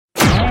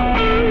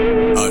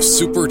a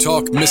Super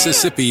Talk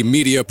Mississippi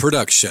media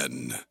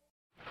production.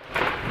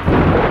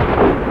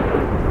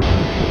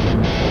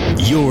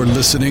 You're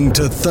listening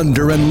to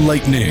Thunder and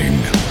Lightning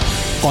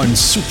on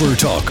Super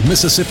Talk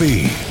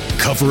Mississippi,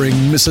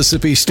 covering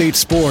Mississippi State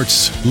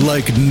sports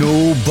like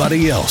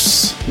nobody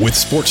else. With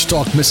Sports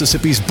Talk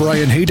Mississippi's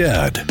Brian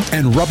Haydad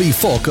and Robbie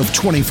Falk of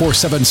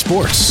 24/7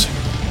 Sports.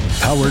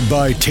 Powered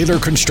by Taylor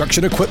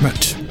Construction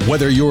Equipment.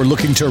 Whether you're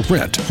looking to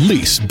rent,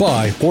 lease,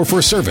 buy, or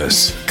for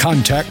service,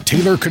 contact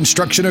Taylor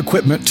Construction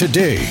Equipment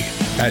today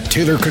at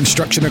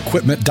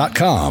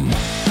TaylorConstructionEquipment.com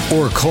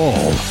or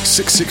call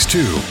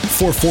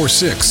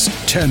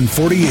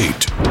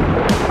 662-446-1048.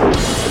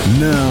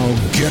 Now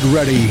get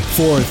ready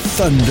for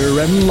Thunder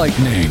and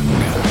Lightning.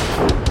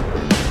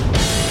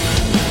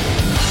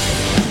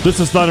 This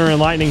is Thunder and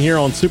Lightning here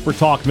on Super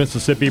Talk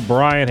Mississippi.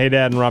 Brian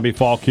Haydad and Robbie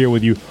Falk here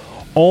with you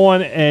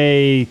on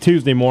a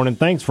Tuesday morning.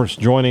 Thanks for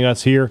joining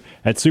us here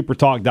at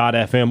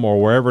supertalk.fm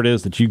or wherever it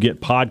is that you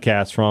get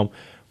podcasts from.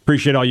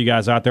 Appreciate all you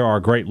guys out there, our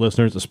great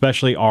listeners,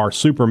 especially our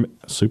supermen.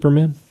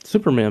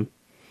 Supermen.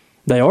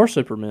 They are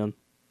supermen.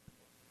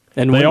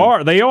 And They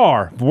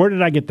are. Where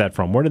did I get that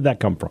from? Where did that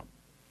come from?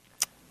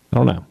 I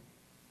don't know.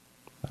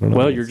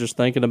 Well, you're just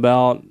thinking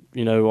about,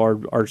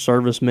 our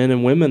servicemen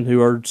and women who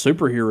are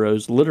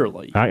superheroes,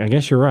 literally. I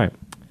guess you're right.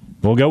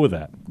 We'll go with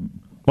that.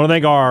 Want to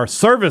thank our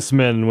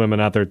servicemen and women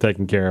out there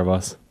taking care of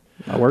us.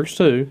 That works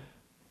too.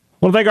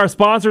 Want to thank our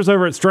sponsors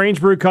over at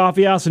Strange Brew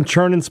Coffee House and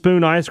Churn and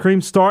Spoon Ice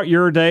Cream. Start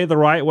your day the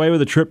right way with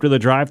a trip to the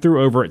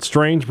drive-thru over at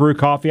Strange Brew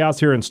Coffee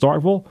House here in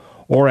Starkville,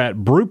 or at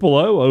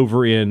Brupolo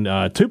over in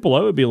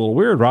Tupelo. It'd be a little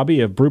weird, Robbie,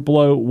 if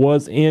Brupolo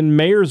was in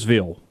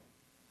Mayersville.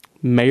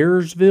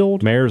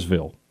 Mayersville?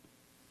 Mayersville.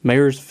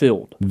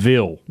 Mayersfield.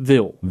 Ville,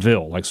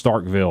 like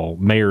Starkville,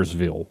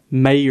 Mayersville.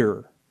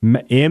 Mayor.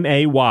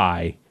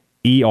 M-A-Y-E-R-S,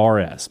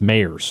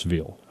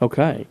 Mayersville.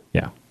 Okay.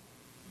 Yeah.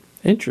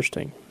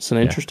 Interesting. It's an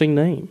interesting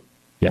name.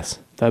 Yes.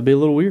 That'd be a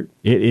little weird.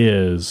 It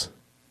is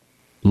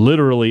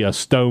literally a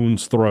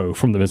stone's throw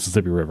from the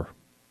Mississippi River.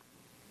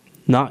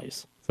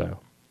 Nice. So,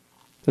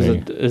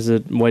 Is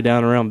it way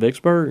down around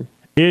Vicksburg?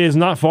 It is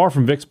not far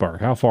from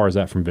Vicksburg. How far is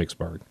that from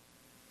Vicksburg?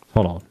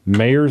 Hold on.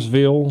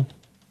 Mayersville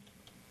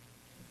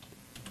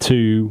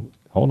to,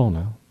 hold on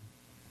now.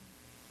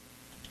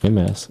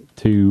 MS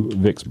to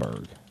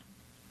Vicksburg.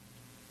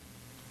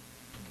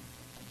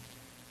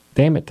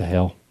 Damn it to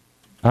hell.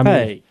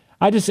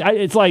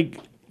 It's like,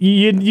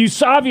 you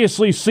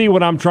obviously see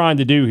what I'm trying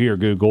to do here,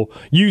 Google.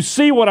 You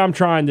see what I'm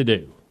trying to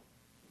do.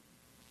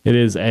 It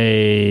is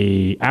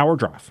a hour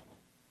drive.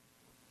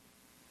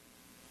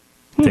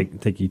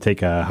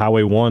 Take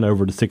Highway 1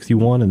 over to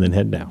 61 and then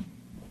head down.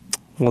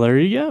 Well, there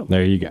you go.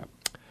 There you go.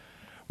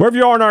 Wherever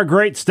you are in our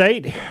great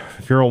state,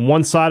 if you're on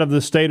one side of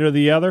the state or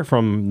the other,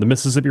 from the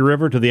Mississippi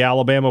River to the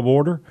Alabama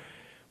border,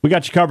 we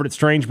got you covered at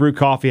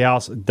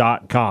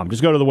strangebrewcoffeehouse.com.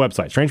 Just go to the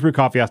website,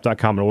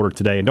 strangebrewcoffeehouse.com, and order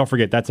today. And don't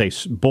forget, that's a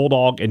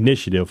Bulldog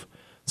initiative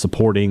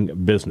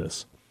supporting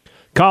business.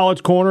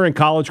 College Corner and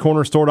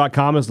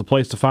collegecornerstore.com is the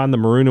place to find the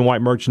maroon and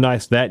white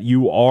merchandise that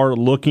you are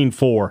looking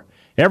for.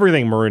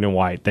 Everything maroon and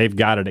white, they've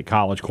got it at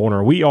College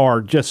Corner. We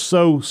are just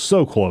so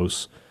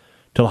close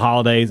to the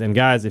holidays. And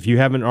guys, if you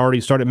haven't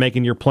already started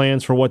making your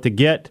plans for what to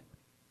get,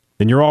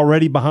 then you're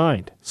already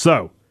behind.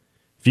 So,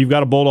 if you've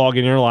got a Bulldog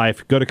in your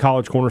life, go to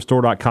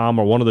collegecornerstore.com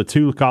or one of the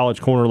two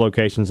College Corner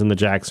locations in the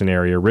Jackson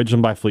area,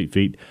 Ridgeland by Fleet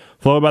Feet,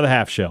 Flow by the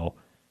Half Shell.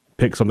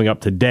 Pick something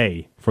up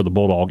today for the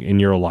Bulldog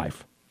in your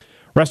life.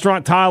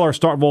 Restaurant Tyler,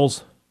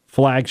 Starkville's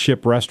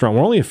flagship restaurant.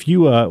 We're only a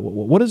few,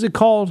 what is it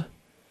called?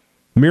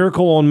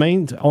 Miracle on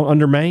Main,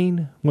 under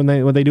Main, when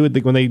they do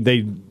it, when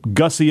they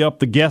gussy up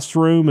the guest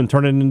room and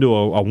turn it into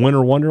a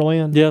winter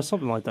wonderland. Yeah,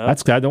 something like that.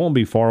 That won't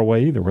be far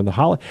away either. When the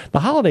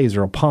holidays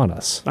are upon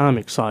us. I'm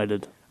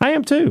excited. I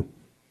am too,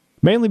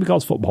 mainly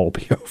because football will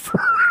be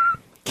over.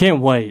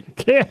 Can't wait.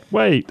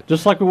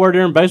 Just like we were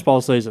during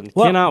baseball season.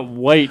 Well, cannot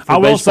wait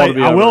for baseball to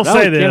be over. I will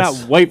say this.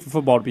 Cannot wait for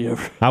football to be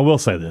over. I will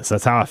say this.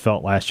 That's how I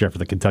felt last year for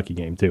the Kentucky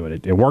game too,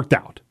 and it worked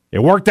out. It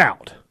worked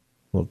out.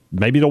 Well,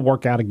 maybe it'll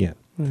work out again.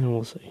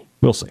 We'll see.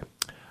 We'll see.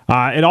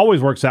 It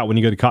always works out when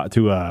you go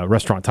to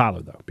Restaurant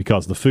Tyler, though,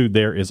 because the food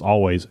there is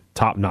always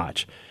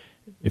top-notch.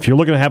 If you're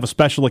looking to have a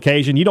special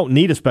occasion, you don't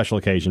need a special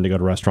occasion to go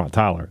to Restaurant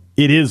Tyler.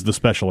 It is the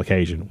special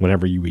occasion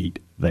whenever you eat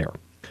there.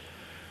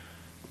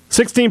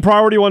 16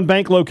 Priority One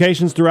Bank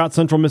locations throughout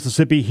central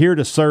Mississippi here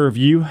to serve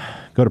you.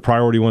 Go to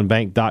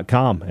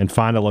PriorityOneBank.com and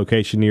find a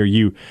location near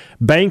you.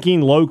 Banking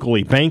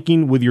locally,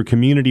 banking with your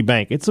community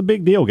bank. It's a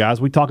big deal,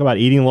 guys. We talk about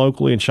eating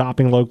locally and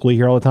shopping locally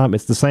here all the time.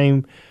 It's the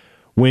same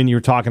when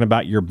you're talking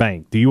about your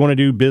bank. Do you want to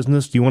do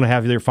business? Do you want to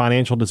have their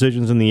financial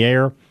decisions in the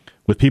air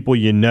with people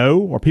you know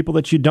or people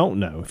that you don't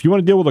know? If you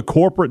want to deal with a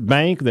corporate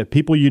bank that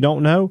people you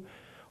don't know,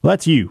 well,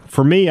 that's you.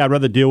 For me, I'd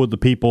rather deal with the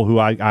people who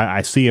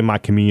I see in my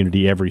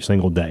community every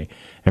single day.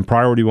 And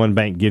Priority One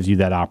Bank gives you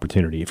that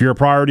opportunity. If you're a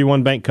Priority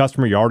One Bank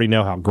customer, you already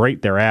know how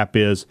great their app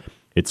is.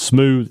 It's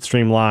smooth,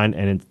 streamlined,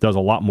 and it does a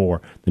lot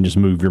more than just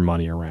move your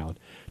money around.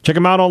 Check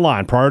them out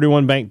online,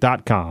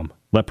 PriorityOneBank.com.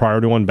 Let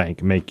Priority One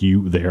Bank make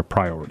you their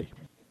priority.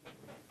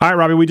 All right,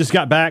 Robbie, we just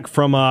got back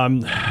from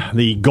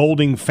the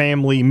Golding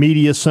Family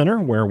Media Center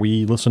where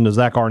we listened to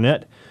Zach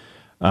Arnett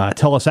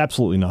tell us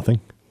absolutely nothing.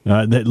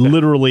 That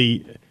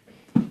literally,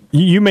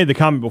 you made the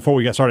comment before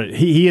we got started.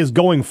 He is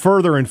going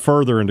further and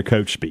further into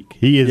coach speak.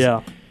 He is.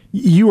 Yeah.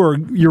 You're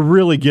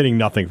really getting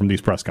nothing from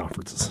these press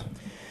conferences.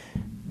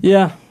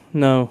 Yeah,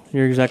 no,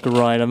 you're exactly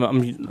right.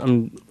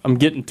 I'm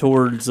getting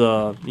towards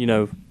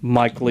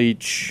Mike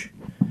Leach,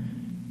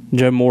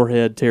 Joe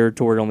Moorhead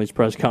territory on these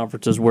press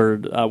conferences where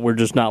we're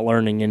just not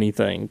learning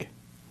anything.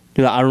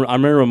 I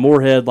remember when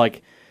Moorhead,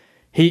 like,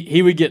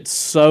 he would get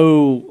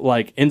so,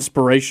 like,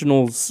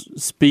 inspirational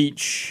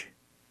speaky.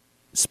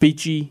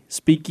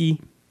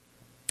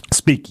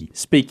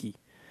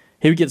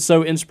 He would get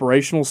so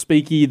inspirational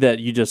speaky that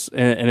you just,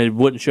 and it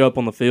wouldn't show up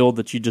on the field,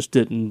 that you just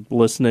didn't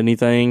listen to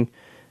anything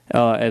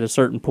at a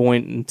certain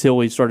point until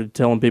he started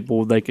telling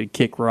people they could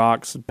kick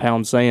rocks and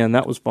pound sand.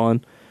 That was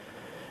fun.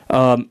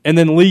 And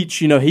then Leach,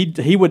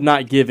 he would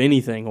not give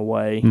anything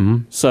away.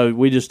 Mm-hmm. So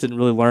we just didn't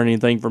really learn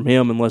anything from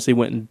him unless he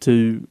went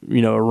into,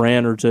 a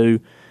rant or two.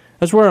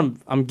 That's where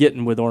I'm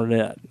getting with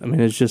Arnett. I mean,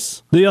 it's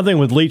just... The other thing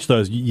with Leach, though,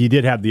 is you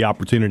did have the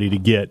opportunity to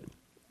get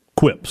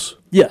quips.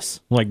 Yes.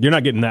 Like, you're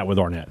not getting that with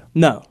Arnett.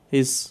 No.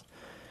 He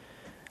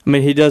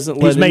doesn't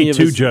let He's made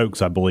two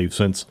jokes, I believe,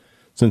 since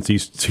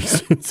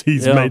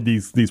he's made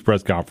these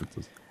press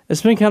conferences.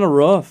 It's been kind of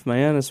rough,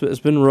 man. It's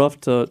been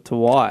rough to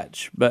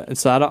watch. But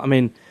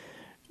so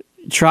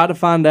try to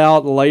find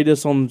out the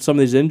latest on some of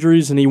these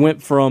injuries, and he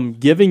went from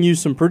giving you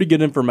some pretty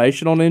good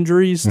information on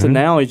injuries to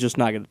now he's just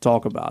not going to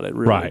talk about it,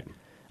 really. Right.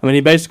 I mean,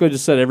 he basically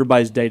just said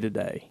everybody's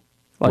day-to-day.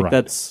 Like,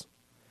 right.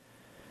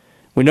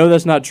 We know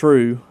that's not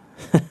true,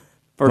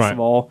 first of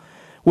all,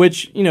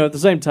 which, at the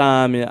same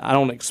time, I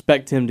don't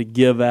expect him to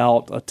give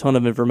out a ton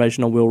of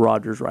information on Will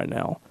Rogers right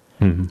now.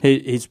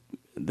 Mm-hmm.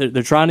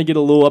 They're trying to get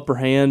a little upper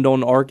hand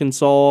on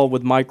Arkansas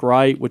with Mike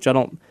Wright, which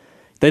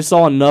they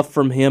saw enough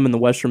from him in the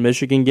Western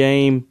Michigan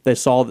game. They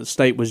saw that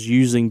State was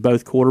using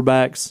both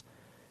quarterbacks.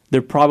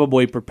 They're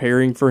probably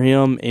preparing for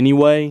him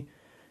anyway,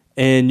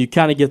 and you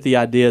kind of get the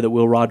idea that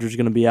Will Rogers is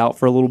going to be out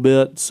for a little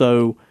bit.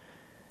 So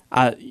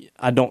I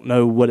don't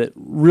know what it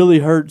really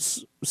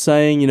hurts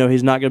saying,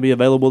 he's not going to be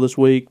available this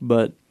week,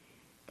 but,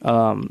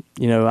 I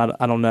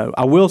don't know.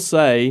 I will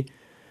say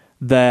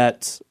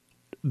that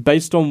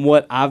based on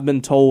what I've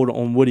been told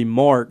on Woody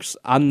Marks,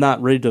 I'm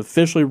not ready to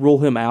officially rule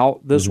him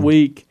out this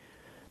week,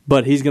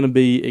 but he's going to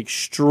be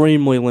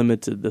extremely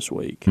limited this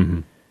week. Mm-hmm.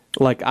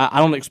 Like, I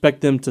don't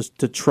expect them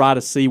to try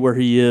to see where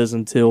he is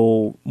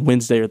until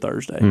Wednesday or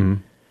Thursday.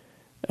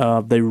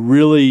 Mm-hmm. They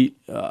really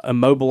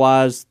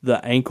immobilized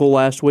the ankle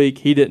last week.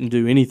 He didn't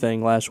do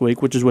anything last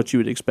week, which is what you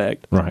would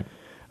expect. Right.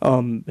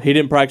 He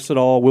didn't practice at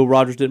all. Will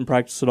Rogers didn't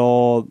practice at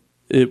all.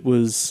 It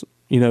was,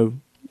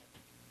 you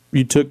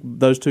took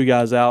those two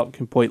guys out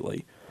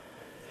completely.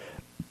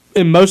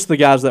 And most of the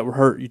guys that were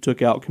hurt, you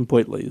took out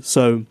completely.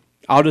 So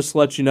I'll just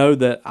let you know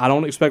that I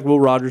don't expect Will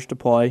Rogers to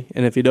play,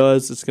 and if he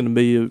does, it's going to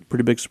be a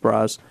pretty big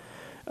surprise.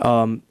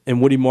 And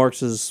Woody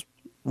Marks is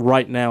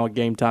right now a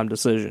game-time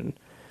decision.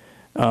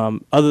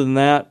 Other than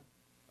that,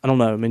 I don't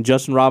know. I mean,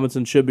 Justin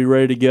Robinson should be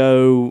ready to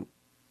go.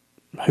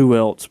 Who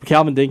else?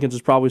 Calvin Dinkins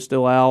is probably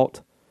still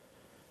out.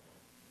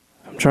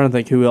 I'm trying to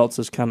think who else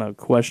is kind of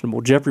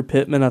questionable. Jeffrey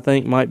Pittman, I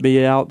think, might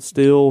be out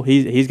still.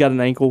 He's got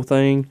an ankle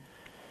thing.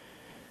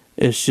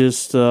 It's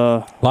just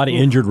a lot of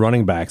injured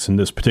running backs in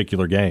this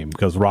particular game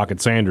because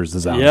Rocket Sanders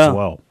is out as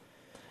well.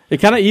 It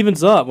kind of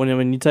evens up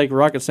when you take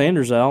Rocket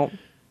Sanders out.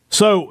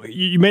 So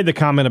you made the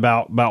comment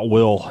about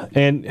Will,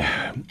 and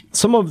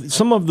some of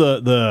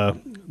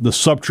the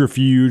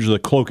subterfuge, the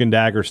cloak and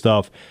dagger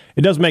stuff.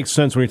 It does make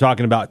sense when you're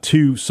talking about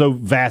two so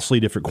vastly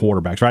different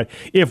quarterbacks, right?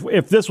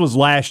 If this was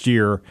last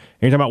year, and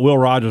you're talking about Will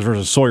Rogers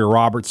versus Sawyer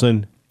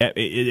Robertson,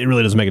 it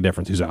really doesn't make a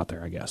difference who's out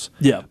there, I guess.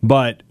 Yeah.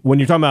 But when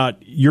you're talking about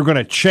you're going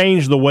to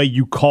change the way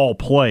you call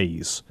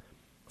plays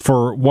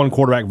for one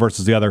quarterback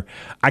versus the other,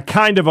 I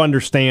kind of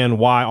understand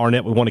why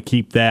Arnett would want to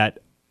keep that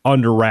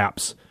under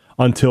wraps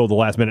until the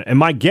last minute. And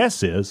my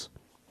guess is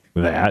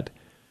that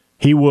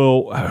he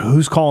will –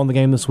 who's calling the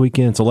game this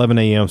weekend? It's 11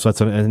 a.m., so that's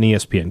an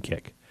ESPN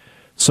kick.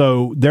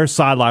 So their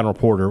sideline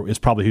reporter is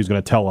probably who's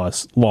going to tell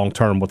us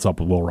long-term what's up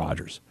with Will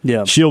Rogers.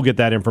 Yeah. She'll get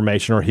that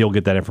information or he'll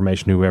get that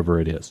information, whoever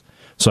it is.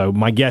 So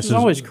my guess is – it's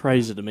always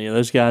crazy to me.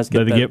 Those guys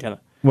get that kind of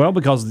 – well,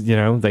 because,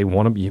 they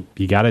want to –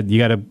 you got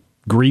to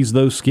grease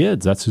those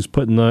skids. That's who's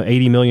putting the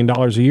 $80 million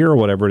a year or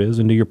whatever it is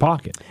into your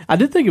pocket. I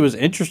did think it was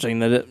interesting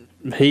that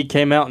he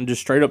came out and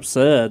just straight up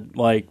said,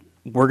 like,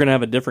 we're going to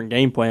have a different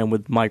game plan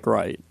with Mike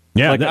Wright.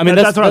 Yeah, like,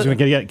 that's what I was going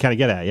to kind of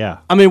get at, yeah.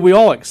 I mean, we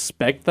all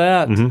expect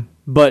that,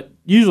 but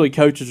usually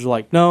coaches are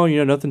like, no,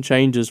 nothing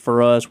changes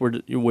for us.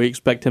 We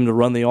expect him to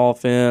run the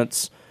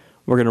offense.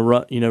 We're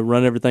going to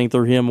run everything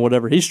through him or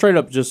whatever. He straight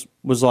up just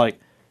was like,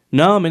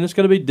 no, I mean, it's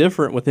going to be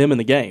different with him in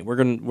the game. We're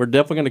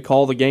definitely going to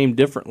call the game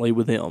differently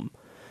with him.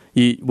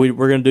 We're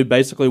going to do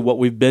basically what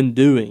we've been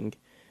doing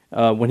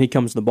when he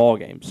comes to the ball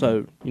game.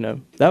 So,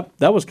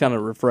 that was kind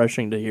of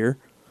refreshing to hear.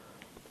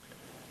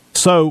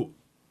 So,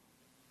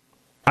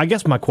 I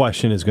guess my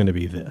question is going to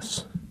be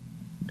this.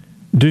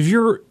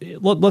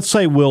 let's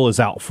say Will is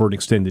out for an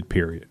extended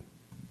period.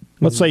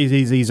 Let's say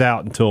he's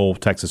out until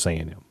Texas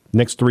A&M.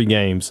 Next 3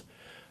 games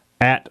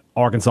at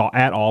Arkansas,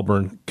 at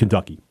Auburn,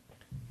 Kentucky.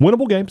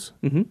 Winnable games.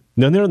 Mm-hmm.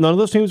 None of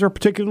those teams are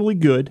particularly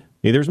good.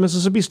 Neither is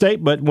Mississippi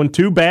State, but when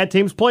 2 bad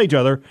teams play each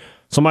other,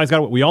 somebody's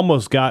got. We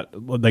almost got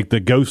like the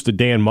ghost of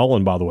Dan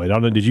Mullen. By the way, I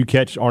don't know. Did you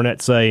catch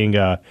Arnett saying,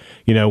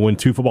 when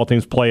 2 football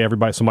teams play,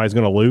 somebody's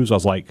going to lose? I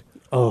was like,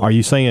 are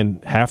you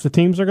saying half the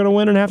teams are going to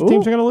win and half the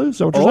teams are going to lose? Is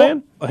that what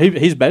you're saying?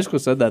 He's basically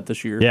said that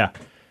this year. Yeah.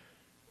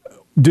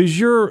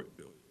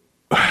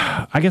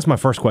 I guess my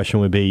first question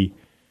would be,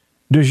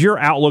 does your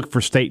outlook for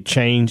State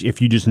change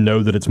if you just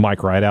know that it's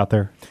Mike Wright out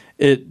there?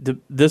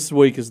 This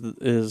week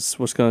is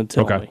what's going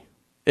to tell me.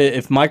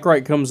 If Mike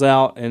Wright comes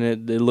out and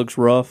it looks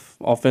rough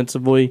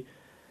offensively,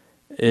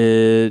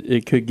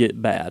 it could get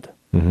bad.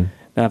 Mm-hmm.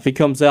 Now, if he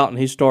comes out and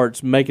he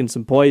starts making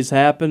some plays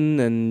happen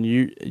and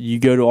you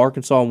go to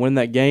Arkansas and win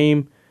that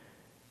game,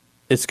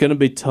 it's going to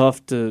be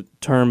tough to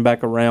turn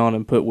back around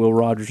and put Will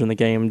Rogers in the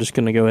game. I'm just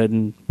going to go ahead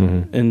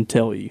and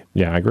tell you.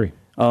 Yeah, I agree.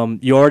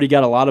 You already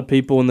got a lot of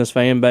people in this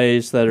fan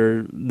base that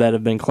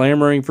have been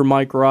clamoring for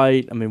Mike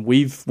Wright. I mean,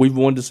 we've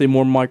wanted to see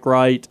more Mike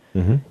Wright.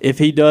 Mm-hmm. If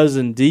he does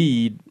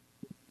indeed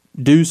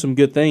do some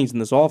good things in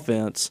this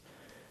offense,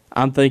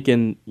 I'm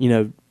thinking,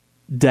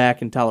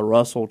 Dak and Tyler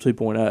Russell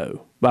 2.0.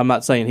 But I'm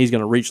not saying he's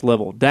going to reach the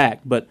level of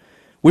Dak, but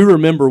we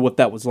remember what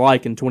that was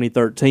like in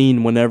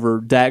 2013 whenever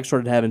Dak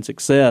started having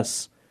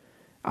success.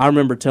 I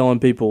remember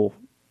telling people,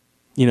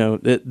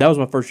 that was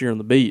my first year on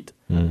the beat.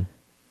 Mm.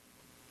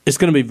 It's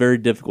going to be very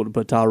difficult to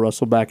put Tyler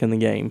Russell back in the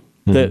game.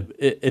 Mm-hmm. That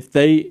if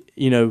they,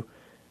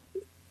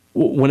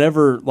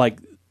 whenever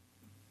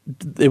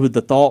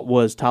the thought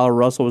was Tyler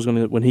Russell was going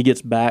to, when he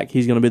gets back,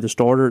 he's going to be the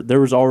starter.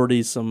 There was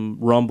already some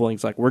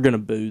rumblings like we're going to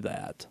boo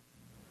that.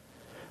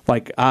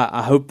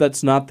 I hope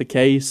that's not the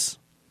case,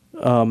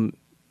 but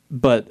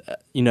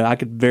I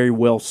could very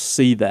well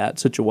see that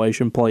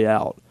situation play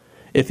out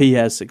if he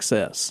has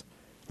success.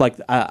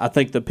 I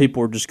think that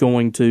people are just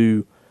going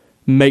to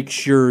make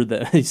sure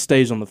that he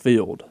stays on the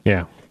field.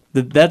 Yeah.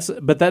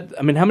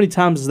 How many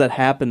times has that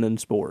happened in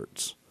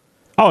sports?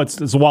 Oh,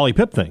 it's a Wally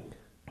Pipp thing.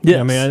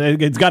 Yes. I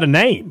mean, it's got a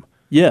name.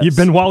 Yes. You've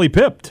been Wally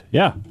Pipped.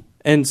 Yeah.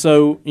 And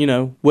so,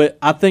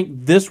 I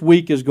think this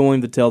week is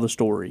going to tell the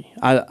story.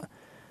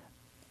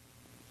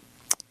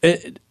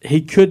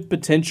 He could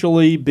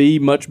potentially be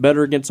much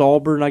better against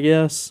Auburn, I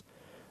guess,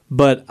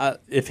 but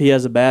if he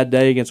has a bad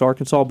day against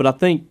Arkansas. But I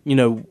think,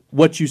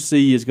 what you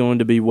see is going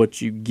to be what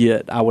you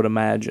get, I would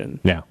imagine.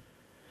 Yeah.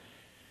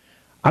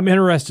 I'm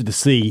interested to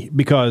see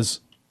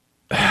because,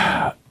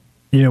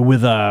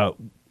 with the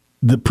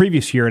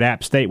previous year at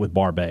App State with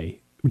Barbay,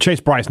 Chase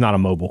Bryce not a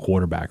mobile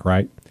quarterback,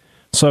 right?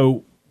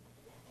 So,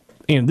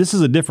 this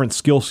is a different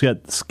skill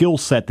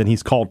set than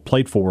he's called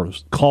plays for.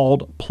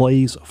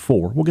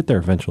 We'll get there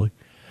eventually.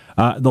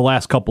 The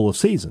last couple of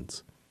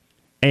seasons,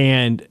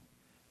 and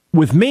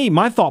with me,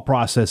 my thought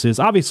process is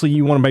obviously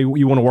you want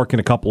to work in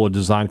a couple of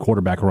design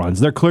quarterback runs.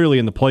 They're clearly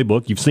in the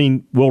playbook. You've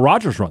seen Will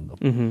Rogers run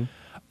them.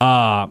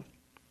 Mm-hmm.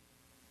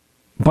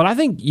 But I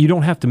think you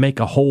don't have to make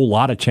a whole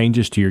lot of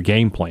changes to your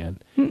game plan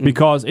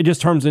because it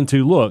just turns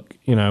into, look,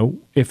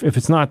 if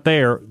it's not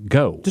there,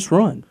 go. Just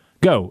run.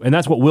 Go. And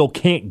that's what Will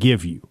can't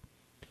give you.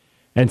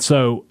 And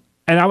so,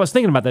 and I was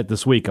thinking about that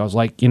this week. I was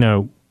like,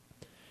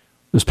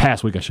 this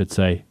past week, I should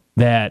say,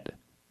 that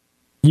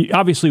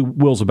obviously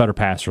Will's a better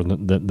passer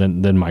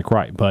than Mike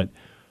Wright, but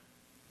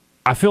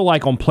I feel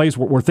like on plays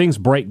where things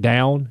break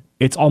down,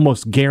 it's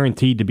almost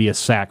guaranteed to be a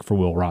sack for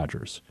Will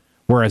Rogers.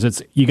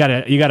 Whereas you got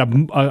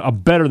a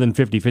better than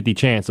 50-50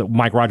 chance that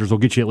Mike Rogers will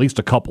get you at least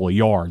a couple of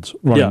yards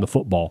running the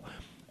football.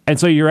 And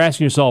so you're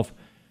asking yourself,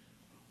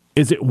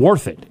 is it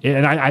worth it?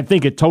 And I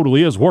think it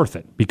totally is worth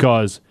it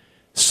because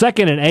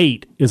 2nd and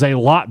 8 is a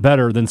lot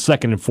better than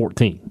 2nd and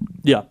 14.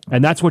 Yeah.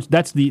 And that's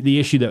the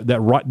issue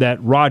that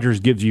Rogers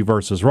gives you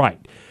versus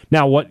Wright.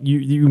 Now, what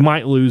you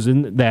might lose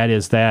in that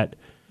is that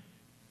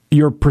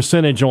your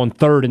percentage on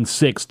 3rd and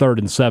 6, 3rd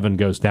and 7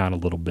 goes down a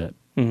little bit.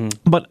 Mm-hmm.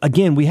 But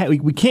again, we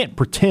can't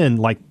pretend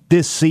like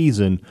this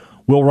season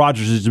Will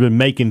Rogers has been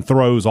making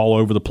throws all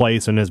over the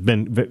place and has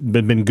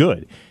been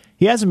good.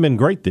 He hasn't been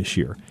great this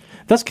year.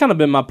 That's kind of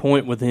been my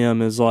point with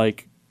him is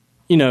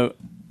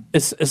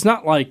it's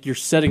not like you're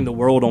setting the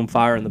world on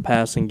fire in the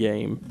passing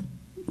game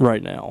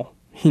right now.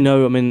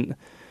 A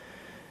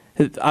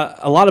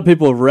lot of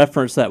people have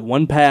referenced that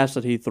one pass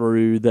that he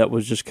threw that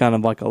was just kind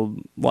of like a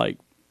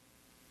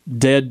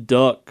dead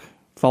duck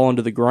falling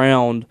to the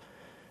ground.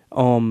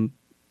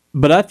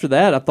 But after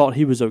that, I thought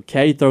he was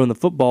okay throwing the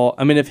football.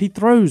 I mean, if he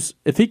completes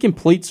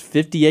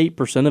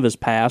 58% of his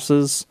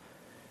passes,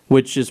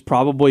 which is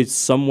probably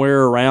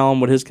somewhere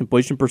around what his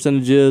completion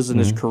percentage is in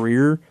his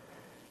career,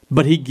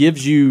 but he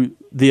gives you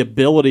the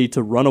ability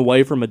to run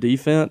away from a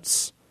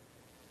defense.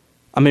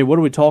 I mean, what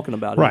are we talking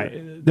about right.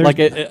 here? Like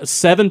a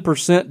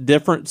 7%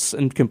 difference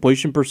in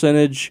completion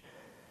percentage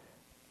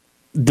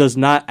does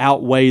not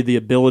outweigh the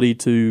ability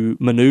to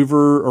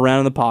maneuver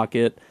around in the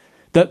pocket.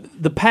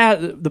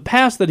 The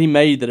pass that he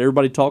made that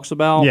everybody talks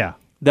about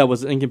that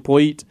was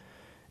incomplete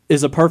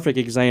is a perfect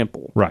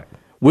example. Right.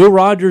 Will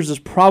Rogers is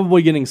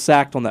probably getting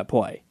sacked on that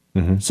play.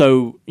 Mm-hmm.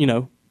 So,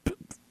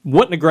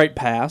 wasn't a great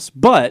pass,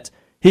 but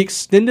he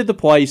extended the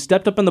play,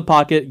 stepped up in the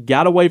pocket,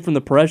 got away from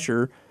the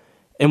pressure,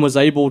 and was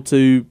able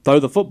to throw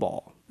the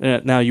football.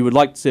 Now, you would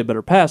like to see a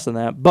better pass than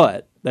that,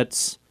 but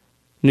that's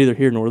neither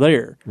here nor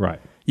there.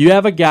 Right. You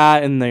have a guy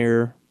in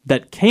there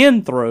that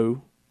can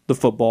throw the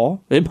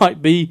football. It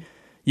might be,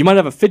 you might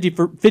have a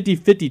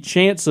 50-50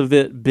 chance of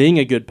it being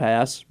a good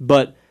pass,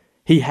 but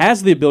he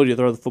has the ability to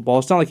throw the football.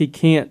 It's not like he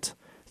can't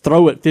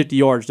throw it 50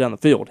 yards down the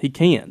field. He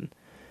can.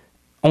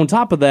 On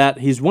top of that,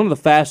 he's one of the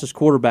fastest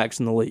quarterbacks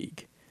in the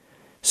league.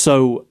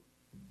 So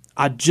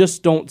I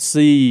just don't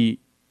see,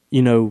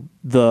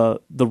 the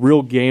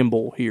real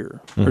gamble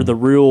here or the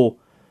real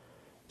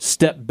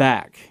step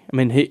back. I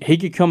mean, he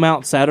could come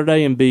out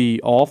Saturday and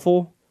be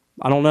awful.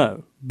 I don't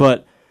know.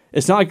 But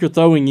it's not like you're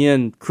throwing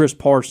in Chris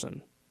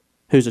Parson,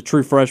 who's a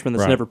true freshman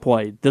that's never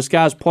played. This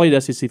guy's played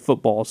SEC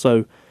football.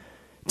 So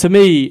to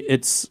me,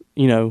 it's,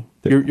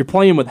 you're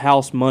playing with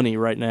house money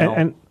right now.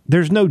 And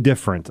there's no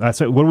difference. I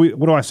say, what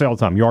do I say all the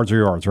time? Yards are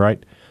yards,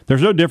 right?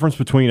 There's no difference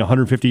between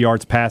 150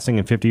 yards passing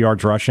and 50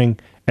 yards rushing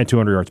and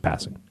 200 yards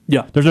passing.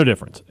 Yeah. There's no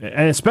difference.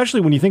 And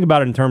especially when you think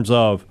about it in terms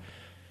of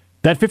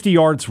that 50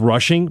 yards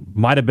rushing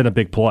might have been a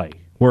big play,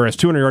 whereas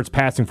 200 yards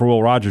passing for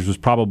Will Rogers was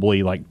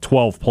probably like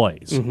 12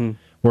 plays. Mm-hmm.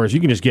 Whereas you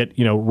can just get,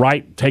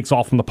 Wright takes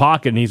off from the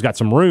pocket and he's got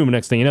some room, and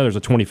next thing you know, there's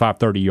a 25,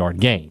 30-yard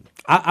gain.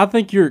 I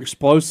think your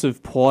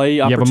explosive play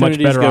opportunities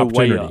you have a much better go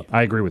opportunity. way up.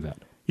 I agree with that.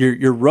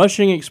 Your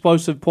rushing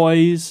explosive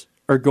plays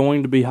are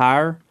going to be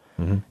higher.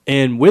 Mm-hmm.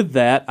 And with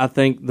that, I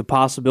think the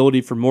possibility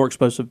for more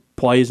explosive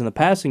plays in the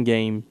passing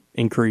game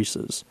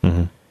increases.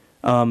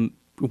 Mm-hmm.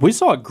 We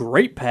saw a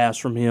great pass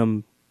from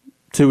him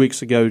 2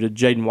 weeks ago to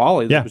Jaden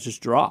Walley that was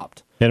just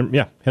dropped. Hit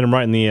him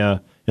right in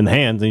the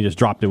hands, and he just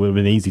dropped it. It would have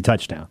been an easy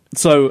touchdown.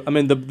 So, I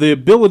mean, the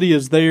ability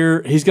is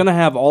there. He's going to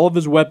have all of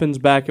his weapons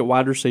back at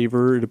wide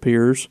receiver, it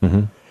appears.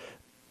 Mm-hmm.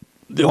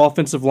 The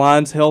offensive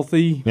line's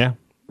healthy. Yeah.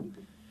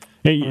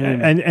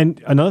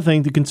 And another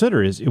thing to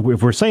consider is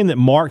if we're saying that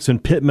Marks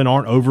and Pittman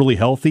aren't overly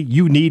healthy,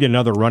 you need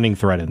another running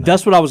threat in there.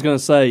 That's what I was going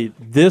to say.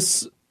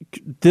 This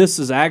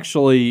is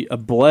actually a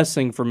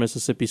blessing for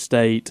Mississippi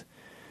State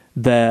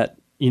that,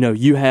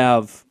 you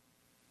have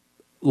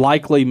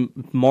likely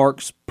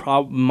Marks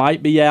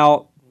might be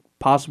out,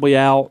 possibly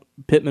out,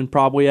 Pittman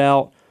probably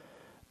out.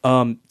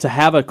 To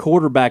have a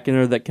quarterback in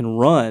there that can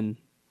run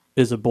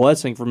is a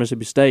blessing for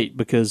Mississippi State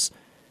because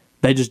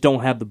they just don't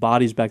have the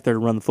bodies back there to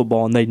run the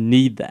football, and they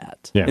need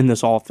that in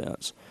this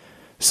offense.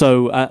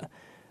 So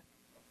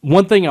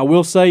one thing I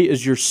will say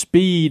is your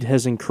speed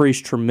has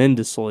increased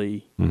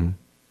tremendously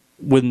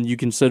when you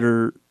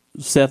consider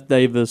Seth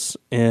Davis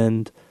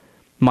and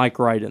Mike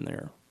Wright in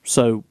there.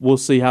 So we'll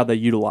see how they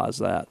utilize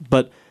that.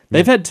 But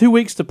they've had 2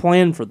 weeks to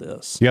plan for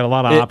this. You got a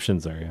lot of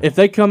options there. Yeah. If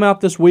they come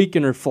out this week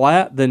and are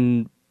flat,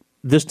 then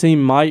this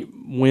team might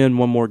win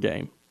one more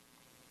game.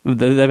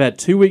 They've had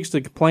 2 weeks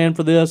to plan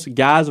for this.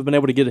 Guys have been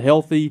able to get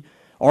healthy.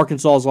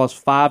 Arkansas has lost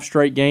 5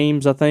 straight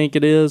games, I think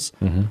it is.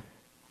 Mm-hmm.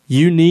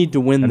 You need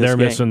to win this game. And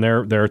they're missing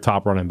their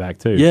top running back,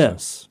 too.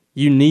 Yes. So.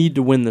 You need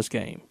to win this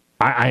game.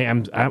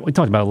 We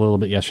talked about it a little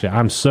bit yesterday.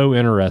 I'm so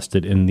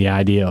interested in the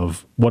idea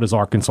of what is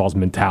Arkansas's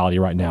mentality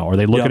right now. Are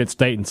they looking at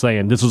State and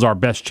saying, this is our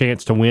best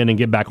chance to win and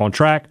get back on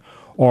track,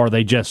 or are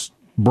they just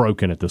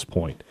broken at this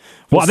point?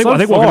 Well, I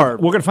think we're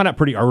going to find out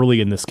pretty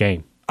early in this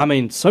game. I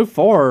mean, so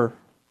far,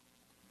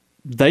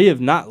 they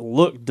have not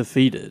looked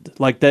defeated.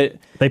 Like they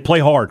play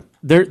hard.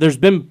 There's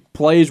been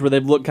plays where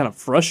they've looked kind of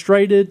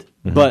frustrated,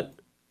 but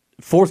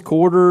fourth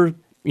quarter,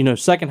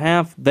 second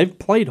half, they've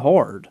played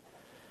hard.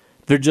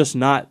 They're just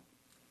not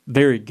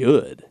very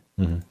good.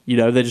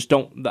 Mm-hmm. They just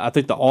don't. I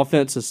think the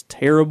offense is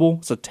terrible.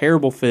 It's a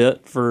terrible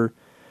fit for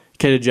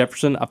Kata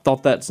Jefferson. I've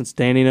thought that since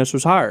Dan Enos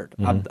was hired.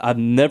 Mm-hmm. I've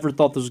never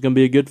thought this was going to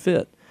be a good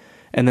fit.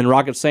 And then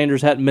Rocket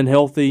Sanders hadn't been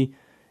healthy.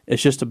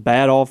 It's just a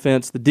bad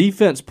offense. The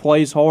defense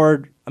plays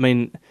hard. I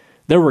mean,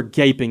 there were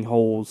gaping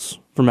holes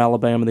from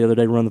Alabama the other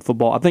day to run the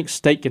football. I think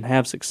State can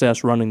have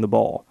success running the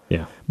ball.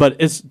 Yeah. But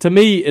to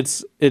me,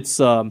 it's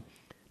the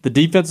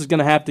defense is going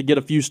to have to get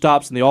a few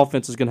stops, and the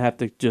offense is going to have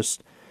to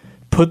just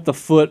put the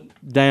foot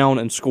down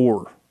and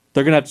score.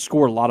 They're going to have to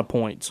score a lot of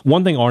points.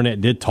 One thing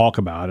Arnett did talk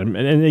about,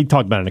 and he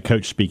talked about it in a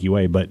coach speaky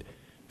way, but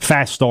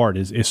fast start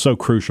is so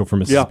crucial for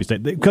Mississippi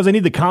State because they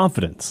need the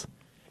confidence.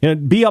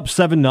 Be up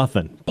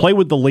 7-0. Play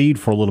with the lead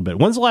for a little bit.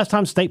 When's the last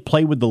time State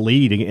played with the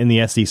lead in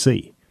the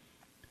SEC?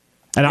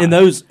 And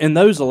those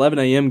 11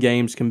 a.m.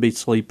 games can be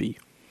sleepy.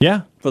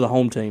 Yeah, for the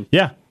home team.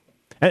 Yeah,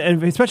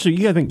 and especially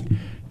you got to think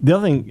the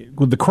other thing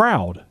with the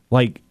crowd.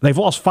 Like they've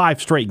lost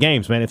 5 straight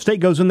games, man. If State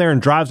goes in there and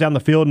drives down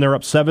the field and they're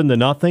up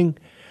 7-0,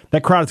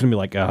 that crowd is gonna be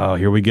like, oh,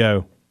 here we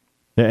go.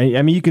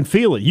 I mean, you can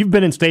feel it. You've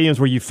been in stadiums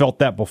where you felt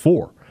that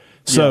before.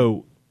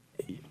 So,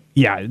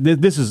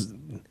 this is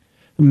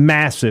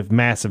massive,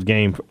 massive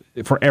game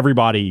for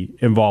everybody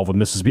involved with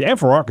Mississippi and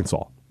for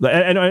Arkansas.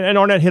 And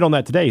Arnett hit on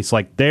that today. It's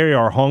like they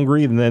are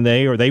hungry and then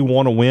they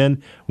want to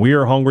win. We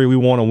are hungry. We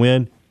want to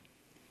win.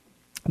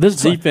 This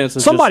defense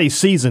is somebody's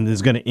season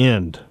is going to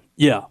end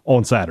Yeah.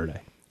 on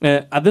Saturday.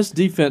 This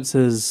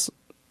defense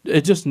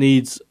it just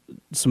needs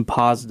some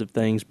positive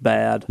things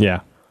bad.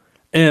 Yeah.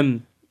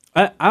 And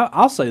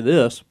I'll say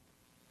this.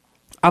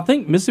 I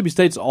think Mississippi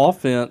State's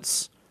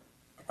offense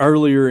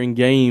earlier in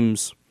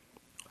games,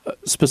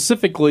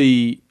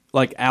 specifically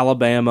like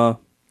Alabama,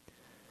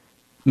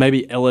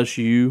 maybe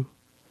LSU,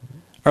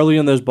 early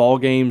in those ball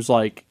games,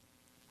 like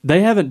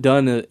they haven't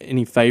done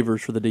any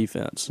favors for the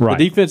defense. Right.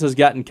 The defense has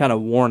gotten kind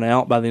of worn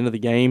out by the end of the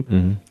game.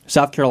 Mm-hmm.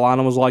 South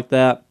Carolina was like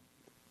that.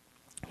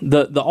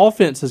 The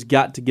offense has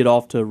got to get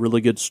off to a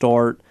really good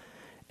start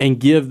and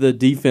give the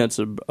defense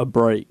a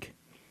break.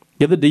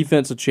 Give the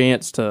defense a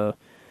chance to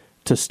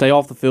stay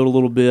off the field a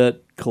little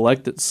bit,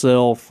 collect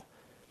itself.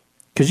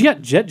 Because you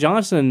got Jet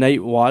Johnson and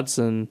Nate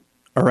Watson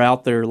are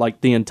out there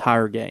like the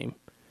entire game.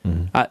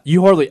 Mm-hmm.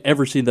 You hardly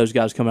ever see those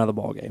guys come out of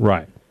the ball game.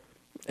 Right.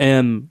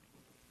 And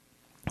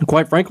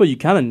quite frankly, you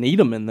kind of need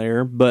them in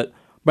there. But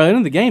by the end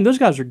of the game, those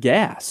guys are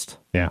gassed.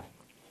 Yeah.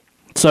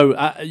 So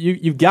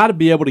you've got to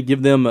be able to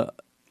give them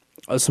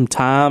some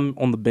time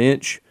on the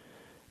bench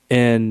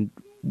and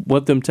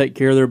let them take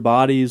care of their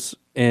bodies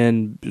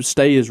and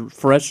stay as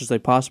fresh as they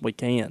possibly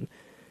can.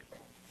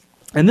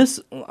 And this,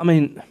 I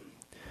mean,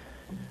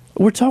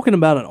 we're talking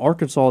about an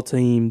Arkansas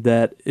team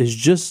that is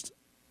just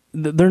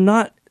they're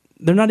not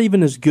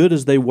even as good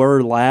as they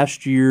were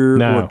last year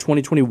or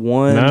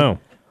 2021. No.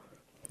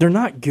 They're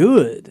not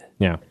good.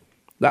 Yeah.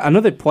 I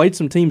know they played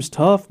some teams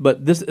tough, but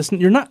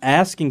you're not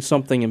asking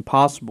something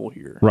impossible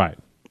here. Right.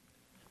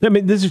 I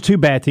mean, these are two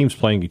bad teams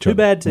playing each other. Two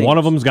bad teams. One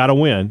of them's got to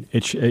win.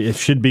 It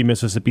should be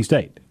Mississippi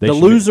State. The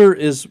loser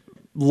is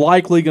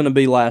likely going to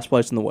be last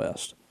place in the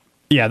West.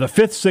 Yeah, the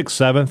 5th, 6th,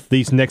 7th,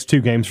 these next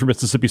two games for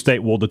Mississippi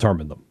State will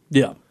determine them.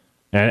 Yeah.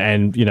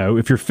 And you know,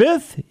 if you're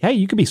 5th, hey,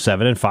 you could be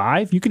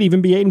 7-5. You could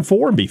even be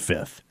 8-4 and be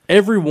 5th.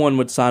 Everyone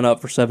would sign up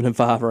for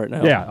 7-5 right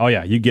now. Yeah. Oh,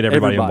 yeah. You get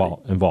everybody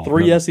involved.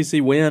 3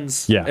 SEC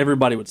wins. Yeah.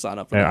 Everybody would sign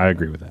up for that. I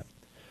agree with that.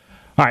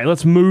 All right,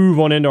 let's move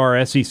on into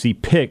our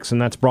SEC picks,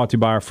 and that's brought to you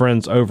by our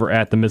friends over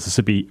at the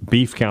Mississippi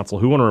Beef Council,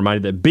 who want to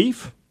remind you that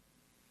beef,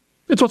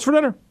 it's what's for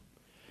dinner.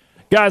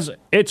 Guys,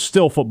 it's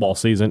still football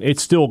season.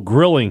 It's still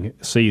grilling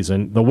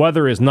season. The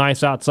weather is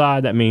nice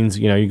outside. That means,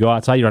 you go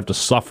outside. You don't have to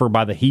suffer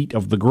by the heat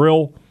of the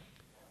grill.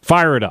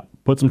 Fire it up.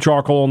 Put some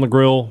charcoal on the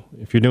grill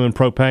if you're doing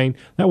propane.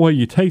 That way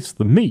you taste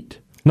the meat,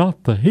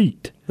 not the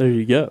heat. There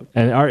you go.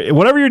 And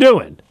whatever you're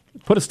doing,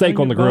 put a steak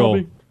on the grill.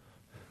 Bobby.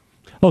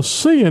 Oh,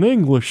 see in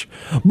English.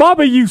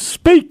 Bobby, you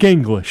speak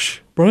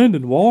English.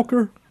 Brandon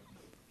Walker.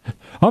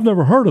 I've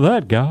never heard of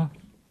that guy.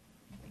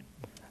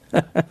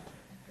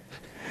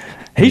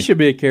 He should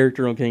be a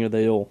character on King of the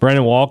Hill.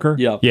 Brandon Walker?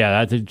 Yeah.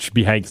 Yeah, that should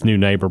be Hank's new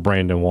neighbor,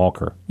 Brandon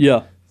Walker.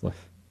 Yeah.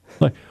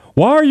 Like,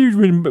 why are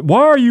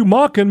you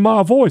mocking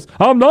my voice?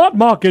 I'm not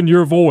mocking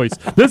your voice.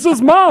 This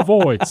is my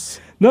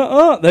voice.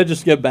 Nuh-uh. They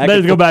just go back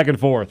They go back and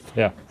forth.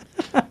 Yeah.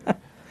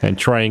 And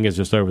Trang is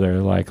just over there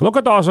like, look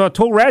at those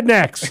two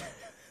rednecks.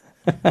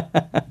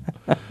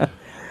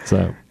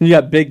 So you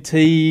got Big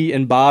T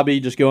and Bobby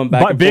just going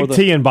back and forth. Big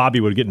T and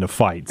Bobby would get into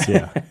fights,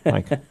 yeah.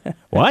 Like,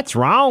 what's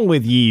wrong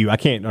with you? I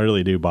can't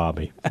really do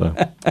Bobby. So.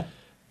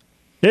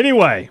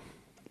 Anyway,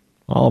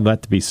 all of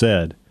that to be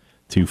said,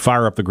 to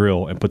fire up the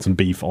grill and put some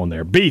beef on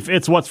there. Beef,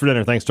 it's what's for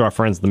dinner, thanks to our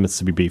friends at the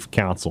Mississippi Beef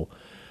Council.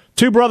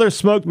 Two Brothers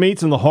Smoked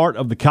Meats in the heart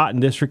of the Cotton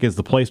District is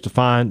the place to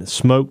find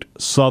smoked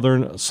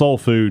Southern soul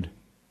food.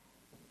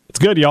 It's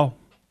good, y'all.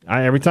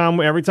 Every time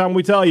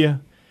we tell you.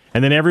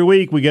 And then every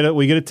week we get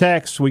a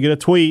text, we get a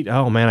tweet.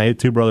 Oh man, I ate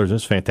Two Brothers.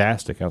 It's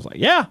fantastic. I was like,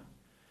 yeah,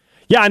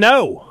 I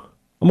know.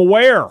 I'm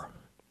aware.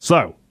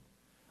 So,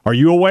 are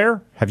you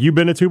aware? Have you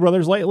been to Two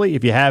Brothers lately?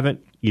 If you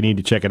haven't, you need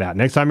to check it out.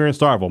 Next time you're in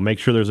Starkville, make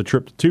sure there's a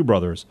trip to Two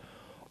Brothers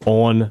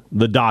on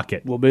the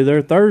docket. We'll be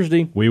there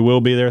Thursday. We will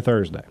be there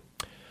Thursday.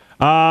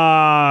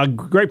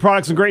 Great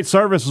products and great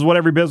service is what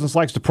every business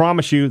likes to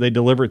promise you. They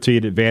deliver it to you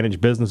at Advantage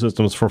Business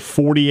Systems for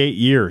 48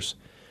 years.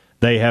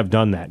 They have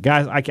done that.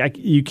 Guys,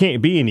 you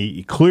can't be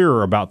any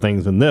clearer about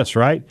things than this,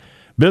 right?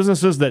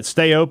 Businesses that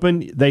stay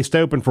open, they stay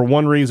open for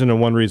one reason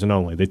and one reason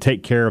only. They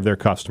take care of their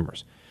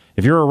customers.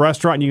 If you're a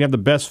restaurant and you can have the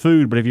best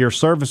food, but if your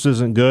service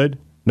isn't good,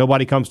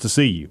 nobody comes to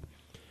see you.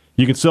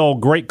 You can sell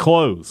great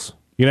clothes.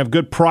 You can have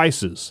good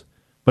prices.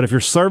 But if your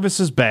service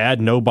is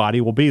bad,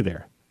 nobody will be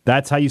there.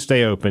 That's how you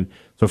stay open.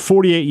 So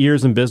 48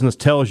 years in business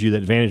tells you that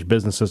Advantage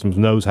Business Systems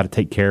knows how to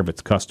take care of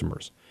its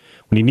customers.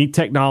 When you need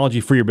technology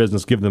for your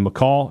business, give them a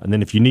call. And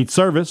then if you need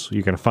service,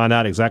 you're going to find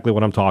out exactly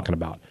what I'm talking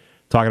about.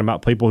 Talking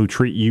about people who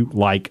treat you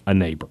like a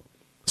neighbor.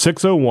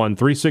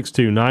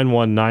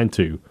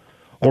 601-362-9192.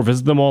 Or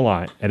visit them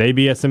online at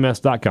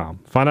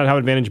absms.com. Find out how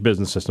Advantage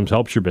Business Systems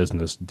helps your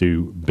business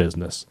do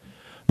business.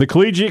 The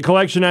Collegiate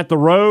Collection at the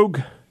Rogue.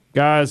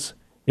 Guys,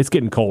 it's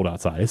getting cold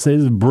outside. It's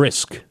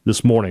brisk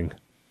this morning.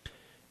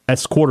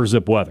 That's quarter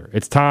zip weather.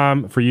 It's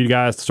time for you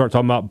guys to start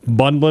talking about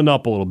bundling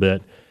up a little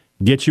bit.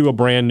 Get you a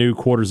brand new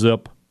quarter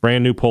zip,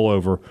 brand new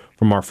pullover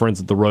from our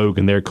friends at the Rogue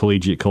and their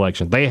Collegiate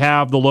Collection. They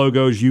have the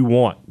logos you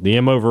want, the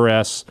M over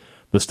S,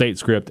 the state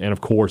script, and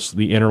of course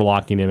the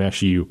interlocking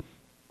MSU.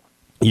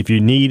 If you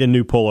need a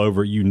new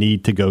pullover, you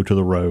need to go to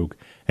the Rogue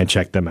and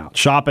check them out.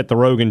 Shop at The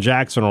Rogue in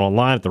Jackson or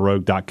online at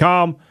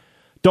therogue.com.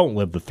 Don't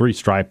live the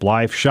three-stripe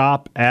life.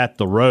 Shop at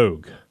The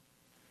Rogue.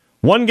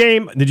 One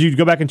game, did you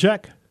go back and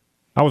check?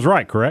 I was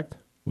right, correct?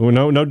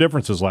 No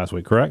differences last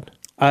week, correct?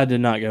 I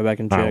did not go back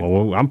and check.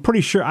 Well, I'm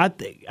pretty sure I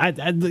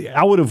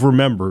would have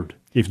remembered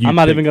if you. I'm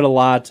not even going to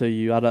lie to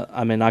you.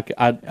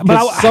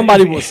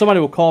 Somebody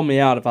will call me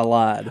out if I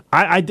lied.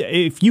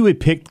 If you had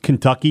picked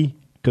Kentucky,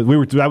 because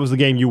that was the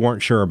game you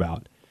weren't sure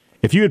about.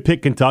 If you had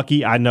picked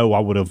Kentucky, I know I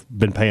would have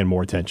been paying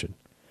more attention.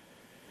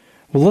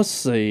 Well, let's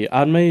see.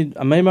 I made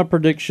my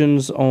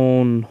predictions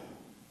on.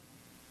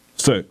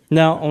 So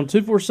now on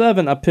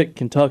 247, I picked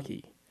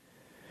Kentucky,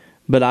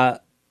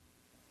 but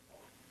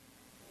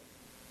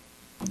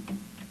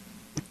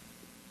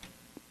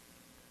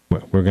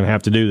well, we're going to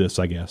have to do this,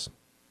 I guess.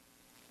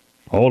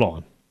 Hold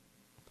on,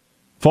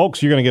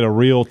 folks. You're going to get a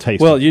real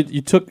taste. Well,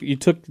 you took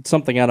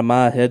something out of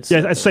my head.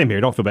 Yeah, same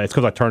here. Don't feel bad. It's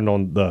because I turned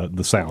on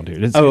the sound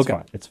here. It's okay.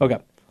 Fine. It's fine.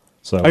 Okay.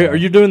 So are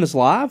you doing this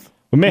live?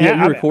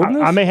 You're recording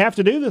this? I may have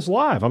to do this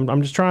live.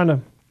 I'm just trying to.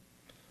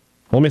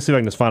 Let me see if I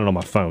can just find it on my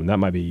phone. That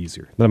might be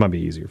easier. That might be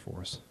easier for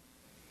us.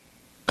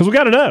 Because we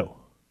got to know.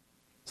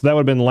 So that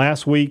would have been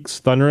last week's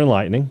Thunder and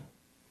Lightning.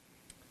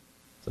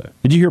 So,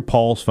 did you hear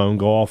Paul's phone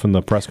go off in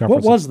the press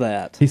conference? What was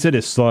that? He said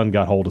his son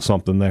got hold of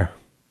something there.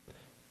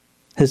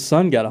 His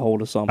son got a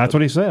hold of something. That's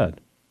what he said.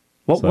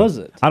 What was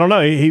it? I don't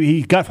know.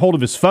 He got hold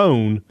of his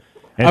phone.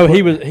 And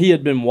he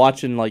had been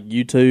watching like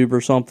YouTube or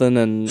something,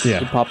 and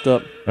it popped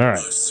up. All right.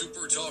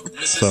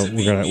 So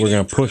we're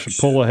gonna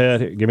pull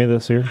ahead. Here, give me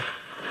this here.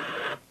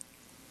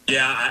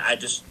 Yeah, I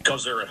just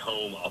because they're at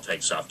home, I'll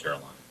take South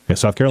Carolina. Yeah,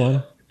 South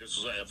Carolina. If this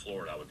was at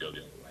Florida, I would go the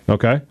other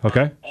way.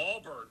 Okay.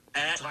 Auburn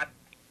at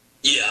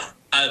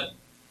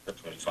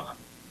 25.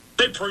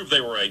 They proved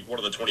they were one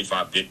of the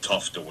 25 big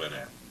tough to win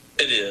at.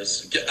 It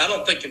is. I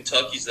don't think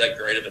Kentucky's that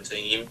great of a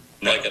team,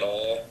 like at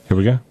all. Here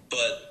we go.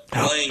 But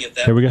playing at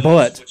that Here we go.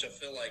 place, which I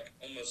feel like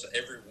almost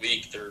every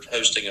week they're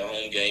hosting a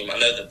home game. I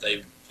know that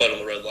they played on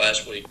the road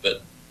last week,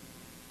 but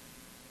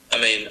I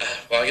mean,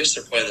 well, I guess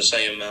they're playing the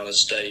same amount as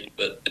State,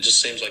 but it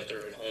just seems like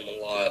they're at home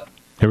a lot.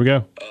 Here we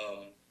go.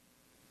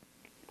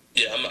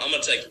 Yeah, I'm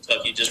going to take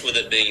Kentucky just with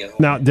it being at home.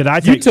 Now, did I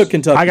take? You took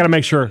Kentucky. I got to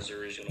make sure.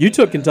 You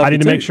took Kentucky. I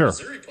need to too. make sure.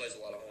 Missouri plays a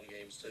lot of home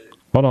games too.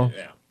 Hold on.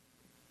 Yeah.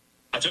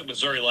 I took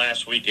Missouri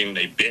last week and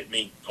they bit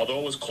me. Although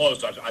it was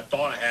close, I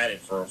thought I had it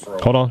for a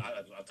Hold on.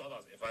 I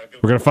thought if I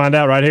We're going to find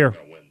out right here. I'm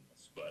going to win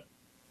this, but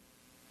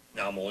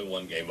now I'm only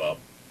one game up.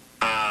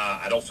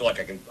 I don't feel like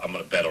I'm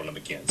going to bet on them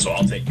again, so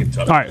I'll take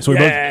Kentucky. All right, so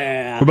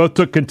we both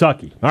took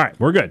Kentucky. All right,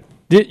 we're good.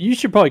 You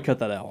should probably cut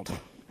that out.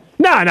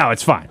 No,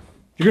 it's fine.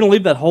 You're going to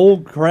leave that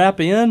whole crap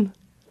in?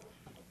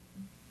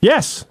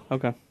 Yes.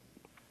 Okay.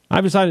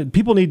 I've decided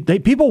people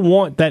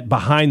want that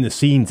behind the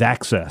scenes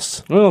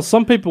access. Well,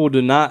 some people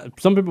do not.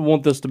 Some people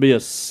want this to be a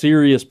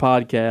serious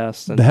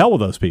podcast. And The hell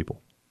with those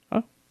people.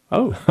 Oh.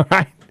 All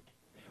right.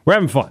 We're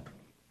having fun.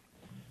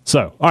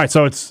 So, all right,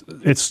 so it's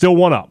still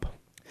one up.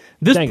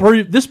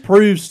 This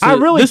proves to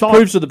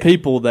the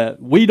people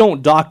that we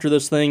don't doctor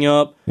this thing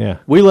up. Yeah.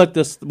 We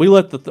press record, we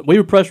let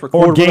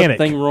the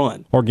thing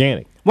run.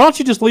 Organic. Why don't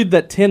you just leave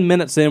that 10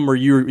 minutes in where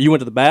you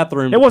went to the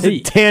bathroom? It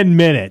wasn't 10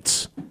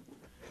 minutes.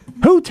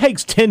 Who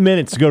takes 10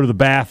 minutes to go to the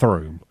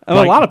bathroom? A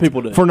lot of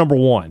people do. For number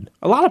one.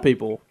 A lot of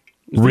people.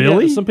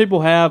 Really? Some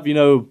people have,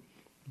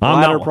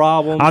 bladder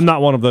problems. I'm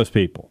not one of those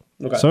people.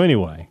 Okay. So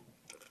anyway.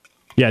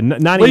 Yeah,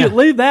 99.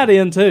 Leave that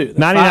in too.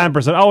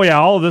 99%. Oh yeah,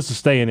 all of this is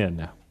staying in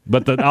now.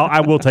 But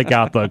I will take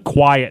out the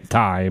quiet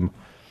time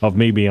of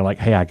me being like,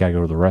 hey, I got to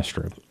go to the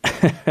restroom.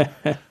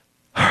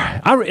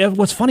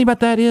 What's funny about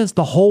that is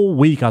the whole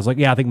week I was like,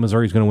 yeah, I think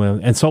Missouri's going to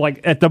win. And so like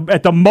at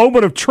the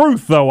moment of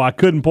truth, though, I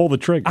couldn't pull the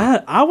trigger.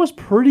 I was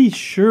pretty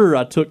sure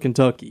I took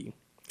Kentucky.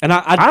 And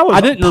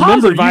I didn't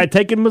remember if I had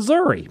taken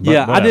Missouri.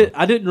 Yeah,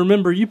 I didn't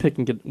remember you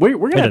picking Kentucky. We're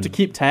going to have to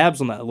keep tabs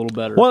on that a little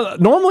better. Well,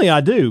 normally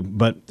I do,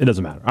 but it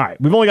doesn't matter. All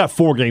right, we've only got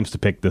 4 games to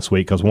pick this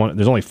week because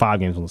there's only 5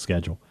 games on the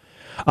schedule.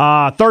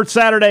 Third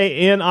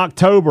Saturday in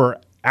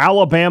October,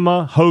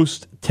 Alabama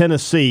hosts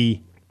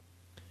Tennessee.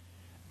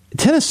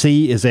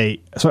 Tennessee is I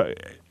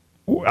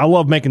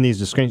love making these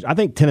distinctions. I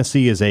think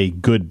Tennessee is a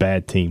good,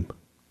 bad team.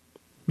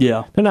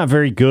 Yeah. They're not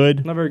very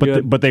good. Not very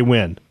good. But they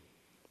win.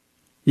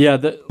 Yeah.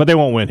 But they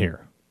won't win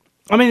here.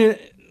 I mean,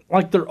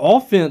 like their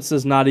offense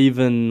is not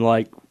even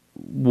like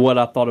what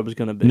I thought it was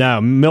going to be.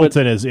 No,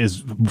 Milton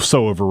is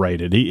so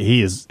overrated.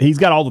 He's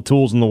got all the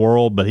tools in the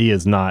world, but he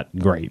is not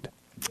great.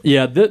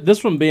 Yeah,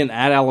 this one being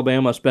at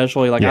Alabama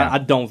especially, I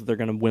don't think they're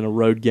going to win a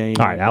road game.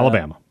 All right,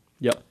 Alabama.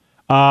 Yep.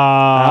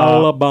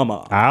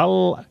 Alabama.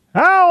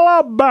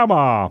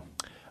 Alabama.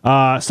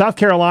 South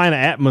Carolina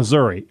at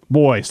Missouri.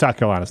 Boy, South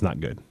Carolina's not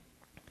good.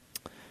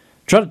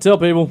 Try to tell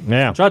people.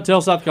 Yeah. Try to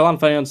tell South Carolina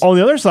fans. On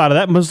the other side of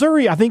that,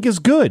 Missouri, I think, is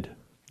good.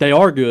 They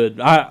are good.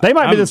 They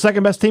might be the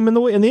second best team in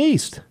the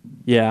East.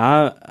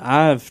 Yeah,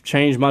 I've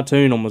changed my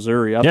tune on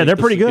Missouri. I think they're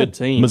pretty is a good.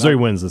 Team. Missouri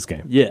wins this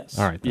game. Yes.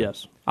 All right.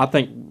 Yes. I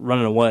think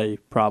running away,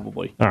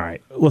 probably. All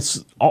right.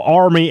 Let's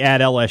Army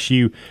at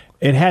LSU.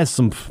 It has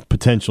some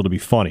potential to be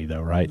funny,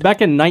 though, right?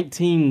 Back in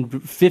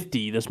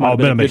 1950, this might have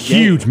been a a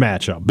huge game.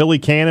 matchup. Billy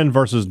Cannon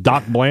versus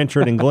Doc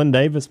Blanchard and Glenn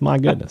Davis. My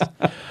goodness.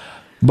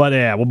 But,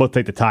 yeah, we'll both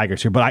take the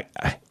Tigers here. But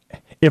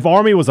if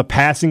Army was a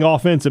passing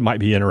offense, it might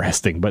be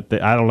interesting. But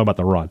I don't know about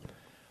the run.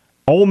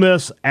 Ole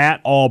Miss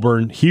at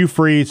Auburn. Hugh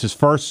Freeze, his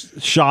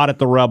first shot at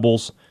the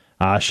Rebels.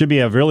 Should be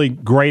a really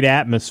great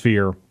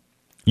atmosphere.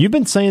 You've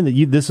been saying that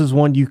this is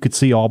one you could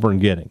see Auburn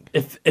getting.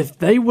 If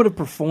they would have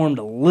performed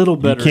a little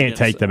better, you can't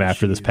take them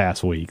after this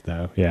past week,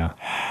 though. Yeah,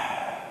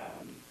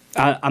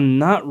 I'm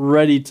not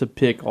ready to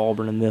pick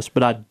Auburn in this,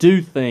 but I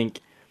do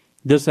think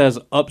this has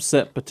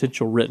upset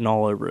potential written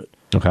all over it.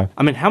 Okay.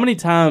 I mean, how many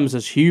times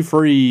has Hugh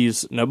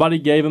Freeze? Nobody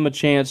gave him a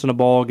chance in a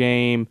ball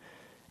game,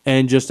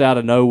 and just out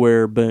of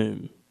nowhere,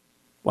 boom!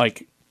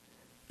 Like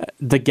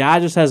the guy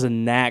just has a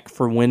knack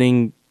for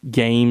winning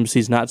games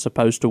he's not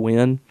supposed to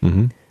win.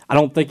 Mm-hmm. I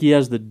don't think he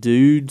has the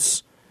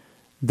dudes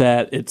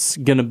that it's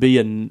going to be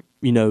a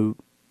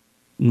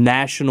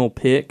national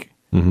pick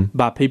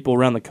by people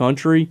around the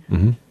country.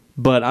 Mm-hmm.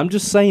 But I'm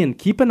just saying,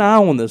 keep an eye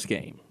on this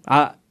game.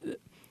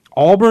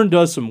 Auburn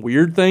does some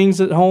weird things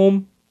at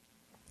home.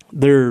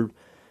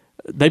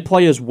 They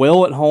play as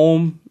well at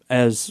home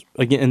as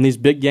again in these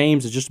big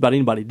games as just about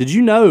anybody. Did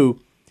you know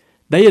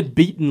they had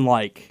beaten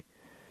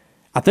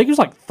I think it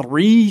was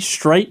 3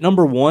 straight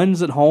number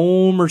ones at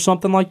home or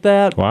something like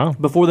that. Wow.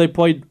 Before they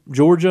played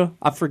Georgia.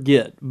 I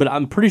forget. But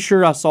I'm pretty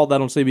sure I saw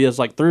that on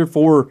CBS, 3 or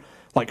 4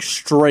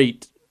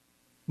 straight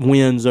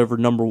wins over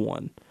number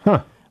one.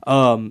 Huh.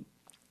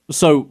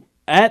 So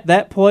at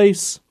that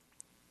place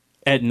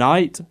at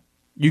night,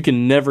 you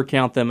can never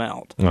count them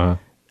out. Uh-huh.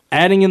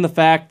 Adding in the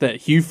fact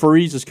that Hugh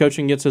Freeze is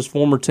coaching against his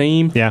former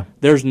team, yeah,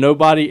 there's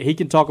nobody he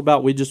can talk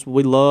about. We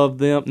love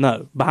them.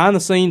 No, behind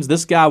the scenes,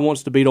 this guy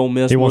wants to beat Ole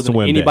Miss more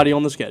than anybody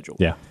on the schedule.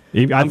 Yeah,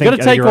 I'm going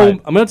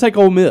to take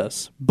Ole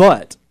Miss,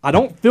 but I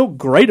don't feel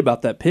great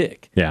about that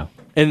pick. Yeah,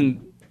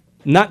 and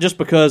not just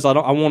because I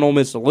want Ole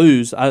Miss to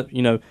lose.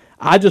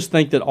 I just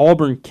think that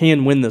Auburn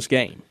can win this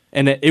game,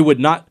 and it would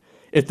not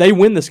if they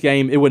win this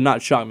game. It would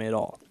not shock me at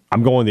all.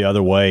 I'm going the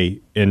other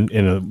way in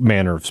a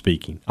manner of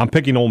speaking. I'm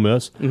picking Ole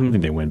Miss. Mm-hmm. I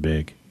think they win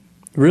big.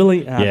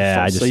 Really?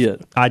 I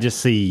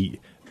just see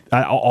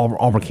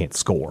Auburn can't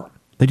score.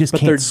 They just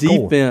can't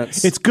score. But their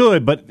defense. It's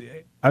good, but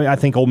I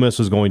think Ole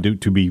Miss is going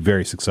to be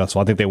very successful.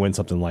 I think they win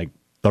something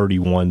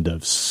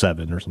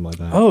 31-7 or something like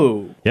that.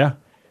 Oh. Yeah.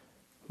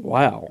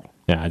 Wow.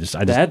 Yeah, I just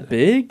that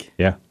big?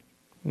 Yeah.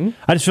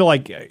 I just feel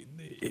like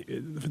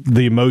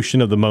the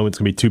emotion of the moment's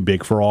going to be too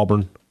big for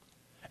Auburn.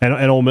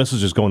 And Ole Miss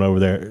is just going over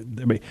there.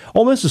 I mean,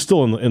 Ole Miss is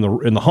still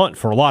in the hunt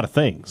for a lot of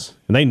things,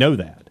 and they know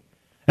that.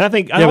 And I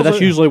think but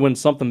that's usually when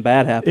something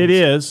bad happens. It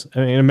is.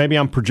 I mean, maybe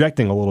I'm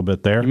projecting a little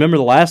bit there. Remember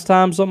the last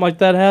time something like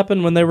that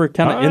happened when they were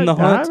kind of in the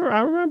hunt?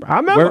 I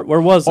remember.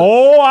 Where was it?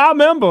 Oh, I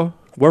remember.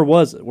 Where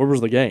was it? Where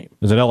was the game? It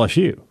was at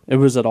LSU. It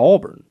was at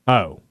Auburn.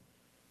 Oh,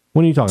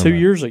 when are you talking about? 2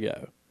 years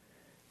ago,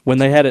 when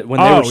they had it when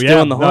they were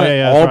still in the hunt.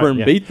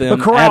 Auburn beat them.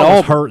 But Corral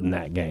was hurt in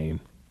that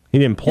game. He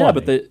didn't play. Yeah,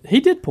 but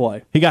he did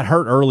play. He got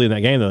hurt early in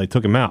that game, though. They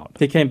took him out.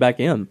 He came back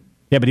in.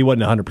 Yeah, but he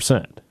wasn't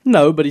 100%.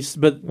 No, but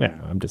yeah,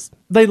 I'm just.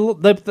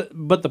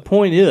 But the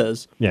point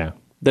is, yeah,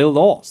 they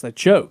lost. They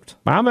choked.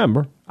 I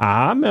remember. So,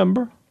 I'm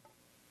gonna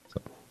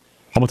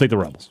take the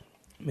Rebels.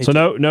 So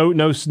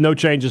no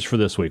changes for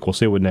this week. We'll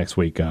see what next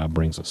week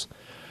brings us.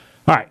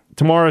 All right,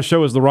 tomorrow's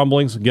show is the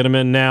Rumblings. Get them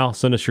in now.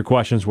 Send us your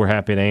questions. We're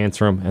happy to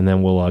answer them, and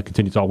then we'll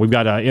continue to talk. We've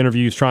got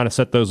interviews trying to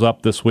set those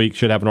up this week.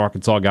 Should have an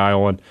Arkansas guy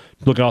on.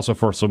 Looking also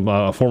for some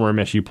former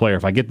MSU player.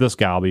 If I get this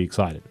guy, I'll be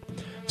excited.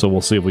 So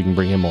we'll see if we can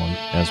bring him on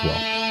as well.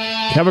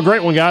 Have a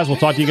great one, guys. We'll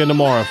talk to you again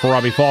tomorrow. For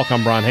Robbie Falk,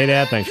 I'm Brian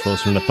Haydad. Thanks for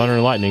listening to Thunder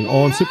and Lightning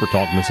on Super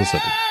Talk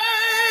Mississippi.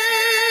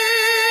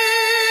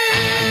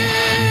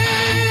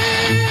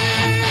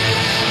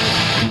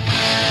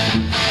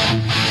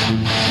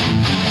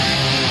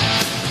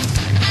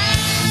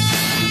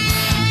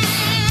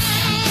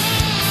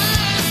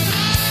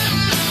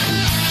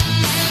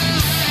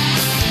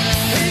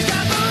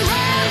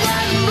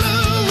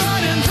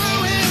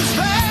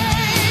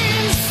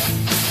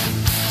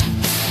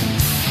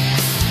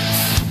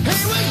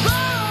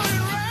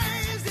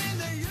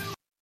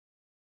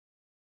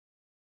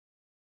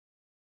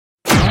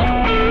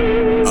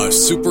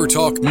 Super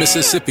Talk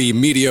Mississippi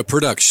Media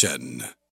Production.